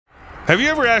Have you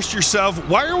ever asked yourself,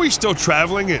 why are we still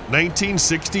traveling at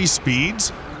 1960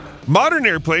 speeds? Modern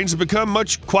airplanes have become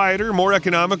much quieter, more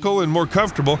economical, and more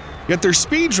comfortable, yet their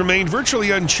speeds remained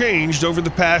virtually unchanged over the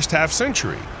past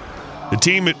half-century. The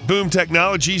team at Boom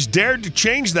Technologies dared to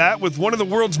change that with one of the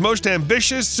world's most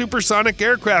ambitious supersonic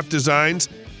aircraft designs,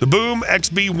 the Boom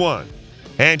XB-1.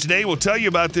 And today we'll tell you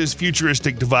about this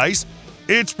futuristic device,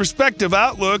 its prospective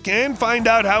outlook, and find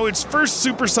out how its first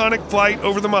supersonic flight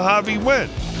over the Mojave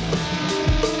went.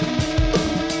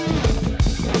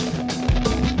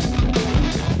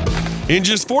 In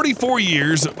just 44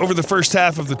 years, over the first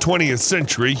half of the 20th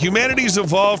century, humanity's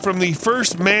evolved from the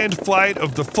first manned flight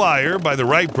of the Flyer by the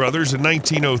Wright brothers in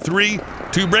 1903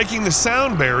 to breaking the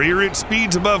sound barrier at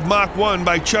speeds above Mach 1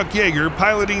 by Chuck Yeager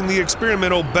piloting the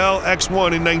experimental Bell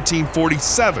X-1 in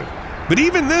 1947. But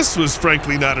even this was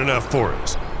frankly not enough for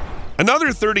us.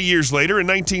 Another 30 years later, in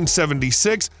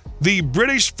 1976, the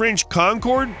British-French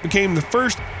Concorde became the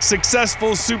first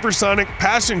successful supersonic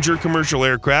passenger commercial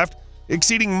aircraft,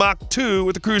 exceeding Mach 2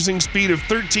 with a cruising speed of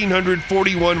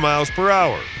 1,341 miles per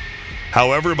hour.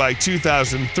 However, by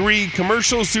 2003,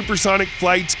 commercial supersonic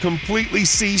flights completely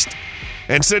ceased,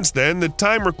 and since then, the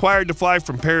time required to fly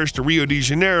from Paris to Rio de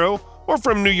Janeiro or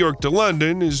from New York to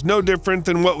London is no different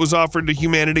than what was offered to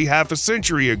humanity half a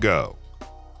century ago.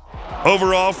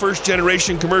 Overall,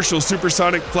 first-generation commercial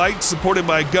supersonic flights supported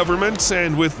by governments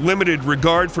and with limited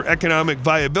regard for economic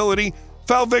viability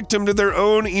fell victim to their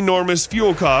own enormous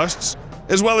fuel costs,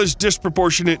 as well as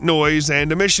disproportionate noise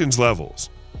and emissions levels.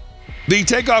 The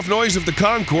takeoff noise of the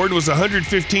Concorde was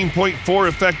 115.4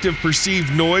 effective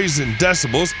perceived noise in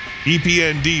decibels,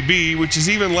 EPN-dB, which is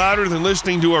even louder than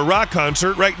listening to a rock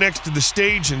concert right next to the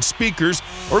stage and speakers,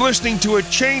 or listening to a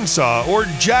chainsaw or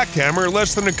jackhammer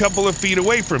less than a couple of feet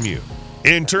away from you.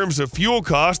 In terms of fuel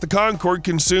cost, the Concorde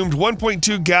consumed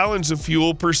 1.2 gallons of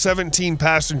fuel per 17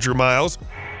 passenger miles,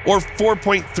 or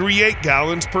 4.38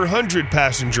 gallons per 100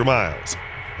 passenger miles.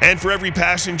 And for every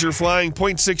passenger flying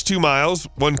 0.62 miles,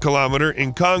 1 kilometer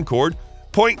in Concorde,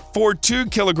 0.42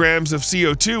 kilograms of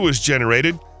CO2 was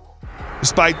generated,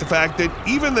 despite the fact that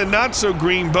even the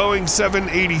not-so-green Boeing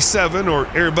 787 or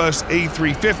Airbus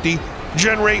A350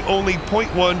 generate only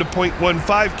 0.1 to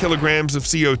 0.15 kilograms of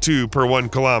CO2 per 1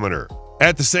 kilometer.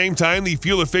 At the same time, the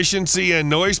fuel efficiency and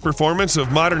noise performance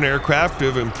of modern aircraft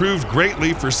have improved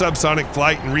greatly for subsonic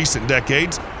flight in recent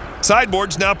decades.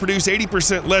 Sideboards now produce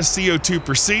 80% less CO2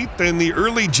 per seat than the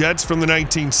early jets from the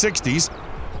 1960s.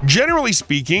 Generally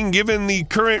speaking, given the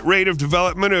current rate of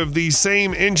development of these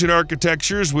same engine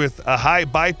architectures with a high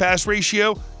bypass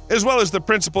ratio, as well as the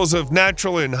principles of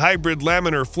natural and hybrid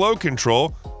laminar flow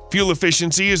control, fuel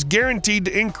efficiency is guaranteed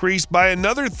to increase by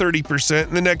another 30%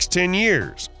 in the next 10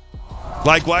 years.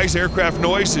 Likewise, aircraft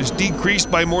noise has decreased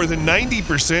by more than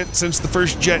 90% since the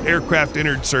first jet aircraft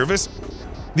entered service.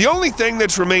 The only thing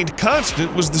that's remained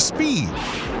constant was the speed.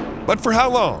 But for how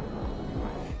long?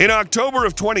 In October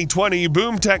of 2020,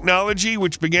 Boom Technology,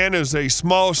 which began as a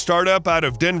small startup out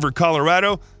of Denver,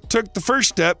 Colorado, took the first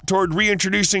step toward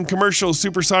reintroducing commercial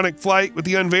supersonic flight with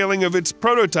the unveiling of its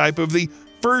prototype of the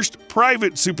first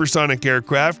private supersonic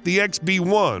aircraft, the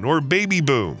XB-1, or Baby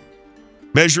Boom.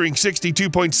 Measuring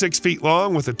 62.6 feet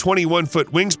long with a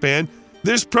 21-foot wingspan,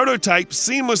 this prototype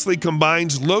seamlessly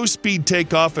combines low-speed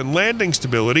takeoff and landing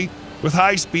stability with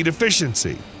high-speed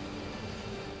efficiency.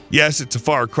 Yes, it's a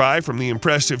far cry from the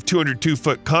impressive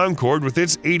 202-foot Concorde with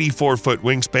its 84-foot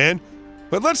wingspan,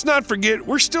 but let's not forget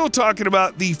we're still talking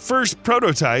about the first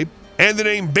prototype, and the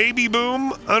name Baby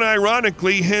Boom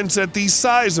unironically hints at the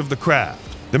size of the craft.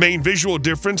 The main visual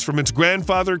difference from its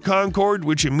grandfather Concorde,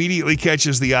 which immediately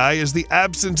catches the eye, is the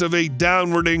absence of a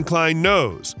downward inclined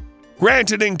nose.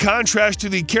 Granted, in contrast to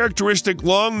the characteristic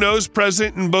long nose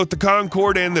present in both the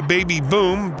Concorde and the Baby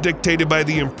Boom, dictated by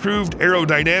the improved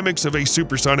aerodynamics of a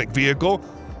supersonic vehicle,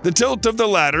 the tilt of the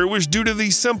latter was due to the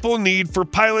simple need for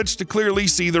pilots to clearly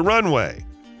see the runway.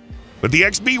 But the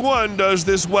XB-1 does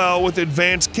this well with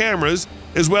advanced cameras,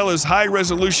 as well as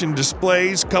high-resolution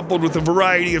displays coupled with a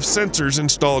variety of sensors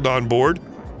installed on board.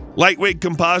 Lightweight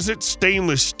composites,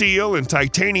 stainless steel, and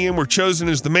titanium were chosen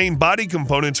as the main body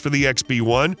components for the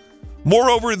XB-1.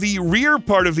 Moreover, the rear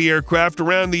part of the aircraft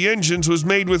around the engines was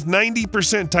made with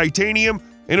 90% titanium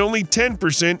and only 10%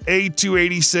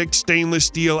 A286 stainless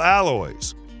steel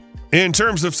alloys. In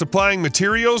terms of supplying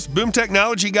materials, Boom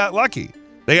Technology got lucky.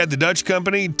 They had the Dutch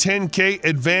company 10K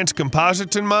Advanced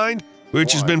Composites in mind,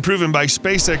 which has been proven by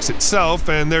SpaceX itself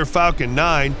and their Falcon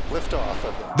 9.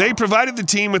 They provided the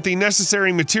team with the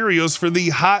necessary materials for the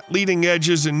hot leading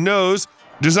edges and nose,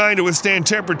 designed to withstand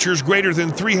temperatures greater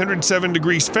than 307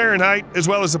 degrees Fahrenheit, as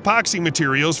well as epoxy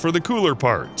materials for the cooler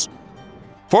parts.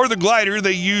 For the glider,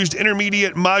 they used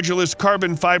intermediate modulus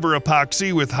carbon fiber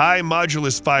epoxy with high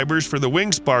modulus fibers for the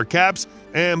wing spar caps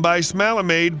and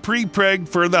bismalamide pre-preg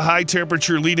for the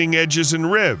high-temperature leading edges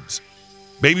and ribs.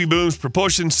 Baby Boom's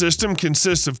propulsion system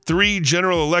consists of 3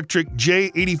 General Electric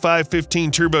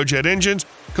J8515 turbojet engines,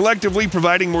 collectively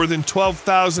providing more than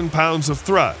 12,000 pounds of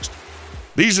thrust.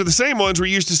 These are the same ones we're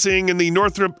used to seeing in the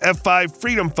Northrop F-5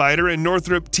 Freedom Fighter and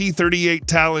Northrop T-38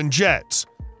 Talon jets.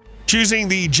 Choosing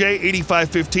the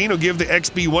J8515 will give the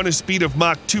XB-1 a speed of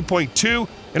Mach 2.2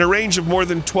 and a range of more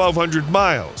than 1,200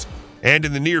 miles. And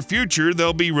in the near future,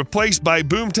 they'll be replaced by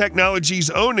Boom Technologies'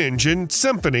 own engine,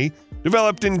 Symphony,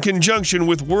 developed in conjunction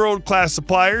with world-class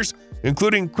suppliers,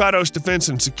 including Kratos Defense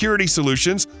and Security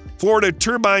Solutions, Florida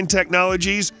Turbine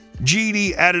Technologies,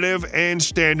 GD Additive, and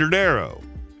Standard Aero.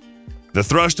 The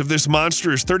thrust of this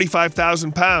monster is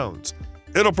 35,000 pounds.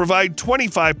 It'll provide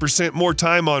 25% more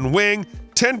time on wing,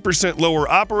 10% lower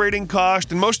operating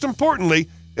cost, and most importantly,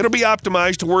 it'll be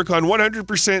optimized to work on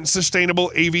 100%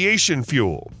 sustainable aviation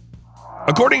fuel.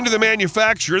 According to the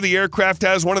manufacturer, the aircraft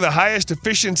has one of the highest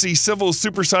efficiency civil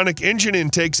supersonic engine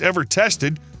intakes ever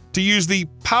tested to use the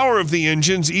power of the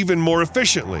engines even more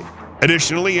efficiently.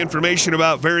 Additionally, information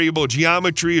about variable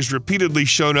geometry is repeatedly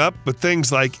shown up with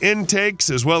things like intakes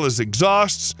as well as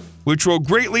exhausts, which will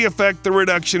greatly affect the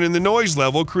reduction in the noise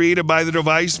level created by the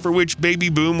device for which Baby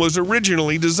Boom was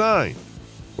originally designed.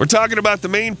 We're talking about the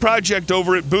main project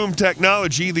over at Boom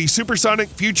Technology, the Supersonic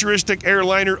Futuristic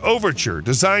Airliner Overture,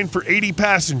 designed for 80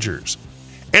 passengers.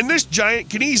 And this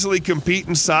giant can easily compete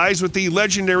in size with the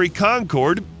legendary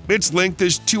Concorde. Its length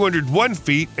is 201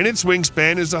 feet and its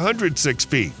wingspan is 106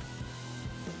 feet.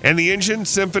 And the engine,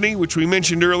 Symphony, which we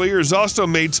mentioned earlier, is also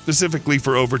made specifically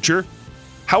for Overture.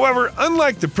 However,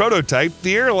 unlike the prototype,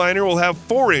 the airliner will have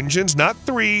 4 engines, not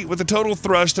 3, with a total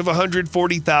thrust of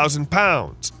 140,000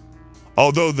 pounds.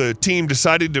 Although the team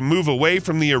decided to move away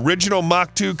from the original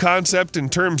Mach 2 concept in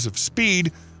terms of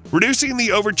speed, reducing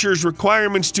the Overture's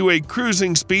requirements to a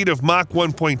cruising speed of Mach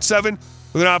 1.7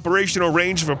 with an operational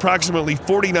range of approximately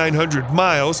 4,900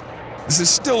 miles, this is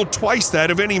still twice that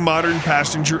of any modern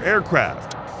passenger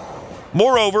aircraft.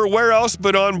 Moreover, where else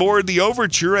but on board the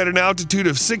Overture at an altitude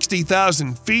of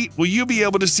 60,000 feet will you be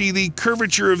able to see the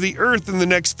curvature of the Earth in the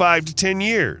next 5 to 10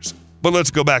 years? But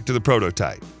let's go back to the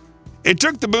prototype. It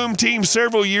took the Boom team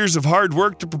several years of hard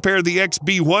work to prepare the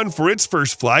XB-1 for its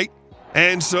first flight,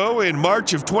 and so in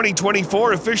March of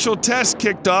 2024, official tests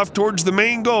kicked off towards the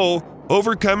main goal,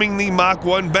 overcoming the Mach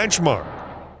 1 benchmark.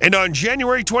 And on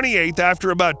January 28th, after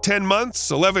about 10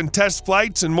 months, 11 test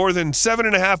flights, and more than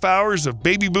 7.5 hours of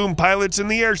Baby Boom pilots in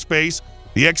the airspace,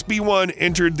 the XB-1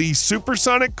 entered the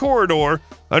supersonic corridor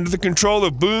under the control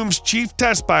of Boom's chief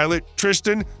test pilot,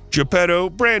 Tristan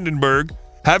Geppetto Brandenburg,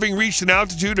 having reached an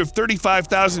altitude of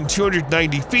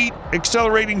 35,290 feet,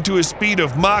 accelerating to a speed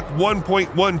of Mach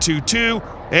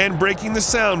 1.122 and breaking the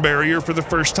sound barrier for the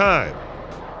first time.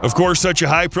 Of course, such a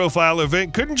high-profile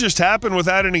event couldn't just happen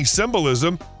without any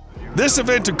symbolism. This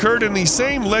event occurred in the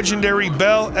same legendary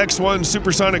Bell X-1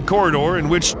 supersonic corridor in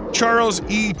which Charles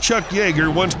E. Chuck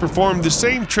Yeager once performed the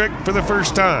same trick for the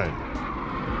first time.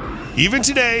 Even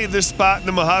today, this spot in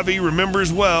the Mojave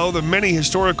remembers well the many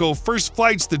historical first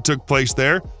flights that took place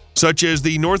there, such as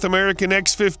the North American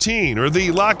X-15 or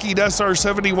the Lockheed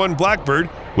SR-71 Blackbird,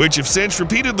 which have since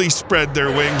repeatedly spread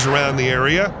their wings around the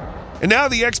area. And now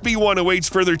the XB-1 awaits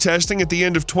further testing at the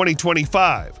end of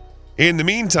 2025. In the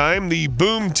meantime, the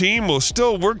Boom team will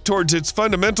still work towards its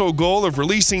fundamental goal of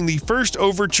releasing the first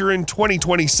Overture in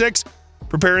 2026,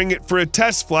 preparing it for a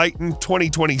test flight in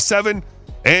 2027,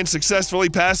 and successfully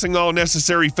passing all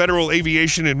necessary Federal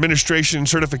Aviation Administration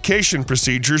certification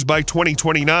procedures by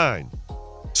 2029.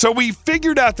 So we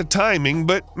figured out the timing,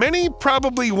 but many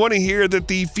probably want to hear that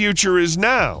the future is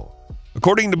now.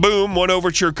 According to Boom, one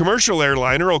Overture commercial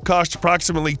airliner will cost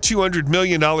approximately $200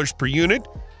 million per unit,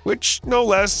 which no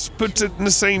less puts it in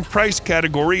the same price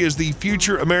category as the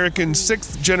future American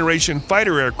 6th-generation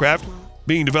fighter aircraft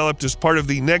being developed as part of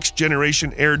the Next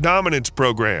Generation Air Dominance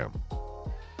program.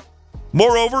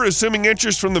 Moreover, assuming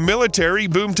interest from the military,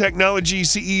 Boom Technology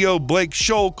CEO Blake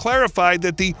Scholl clarified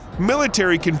that the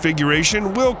military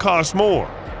configuration will cost more.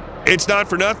 It's not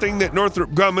for nothing that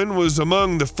Northrop Grumman was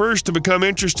among the first to become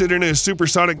interested in a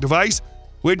supersonic device,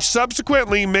 which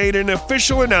subsequently made an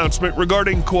official announcement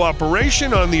regarding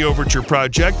cooperation on the Overture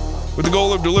project with the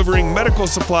goal of delivering medical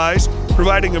supplies,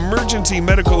 providing emergency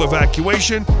medical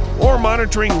evacuation, or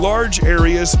monitoring large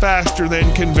areas faster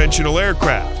than conventional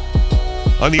aircraft.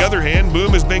 On the other hand,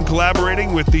 Boom has been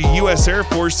collaborating with the U.S. Air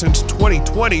Force since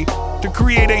 2020 to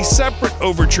create a separate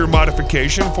Overture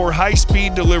modification for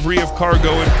high-speed delivery of cargo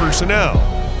and personnel.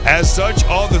 As such,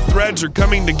 all the threads are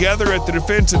coming together at the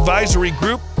Defense Advisory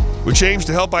Group, which aims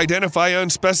to help identify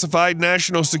unspecified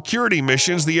national security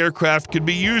missions the aircraft could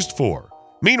be used for.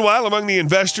 Meanwhile, among the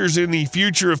investors in the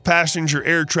future of passenger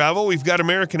air travel, we've got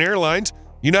American Airlines,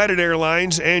 United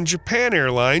Airlines, and Japan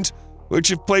Airlines, which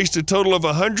have placed a total of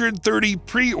 130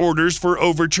 pre-orders for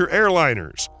Overture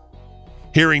airliners.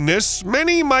 Hearing this,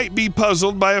 many might be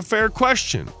puzzled by a fair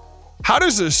question. How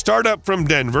does a startup from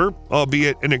Denver,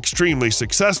 albeit an extremely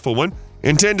successful one,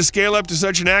 intend to scale up to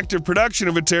such an active production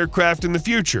of its aircraft in the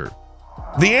future?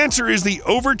 The answer is the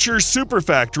Overture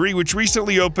Superfactory, which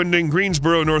recently opened in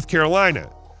Greensboro, North Carolina.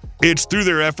 It's through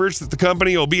their efforts that the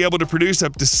company will be able to produce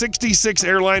up to 66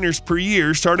 airliners per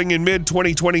year starting in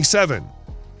mid-2027.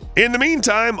 In the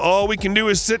meantime, all we can do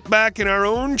is sit back in our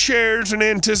own chairs in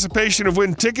anticipation of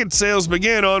when ticket sales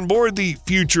begin on board the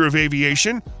future of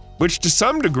aviation, which to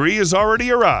some degree has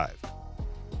already arrived.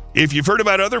 If you've heard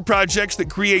about other projects that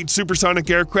create supersonic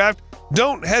aircraft,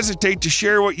 don't hesitate to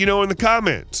share what you know in the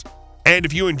comments. And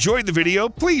if you enjoyed the video,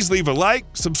 please leave a like,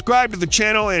 subscribe to the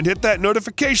channel, and hit that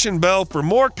notification bell for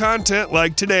more content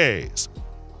like today's.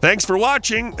 Thanks for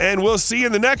watching, and we'll see you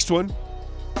in the next one.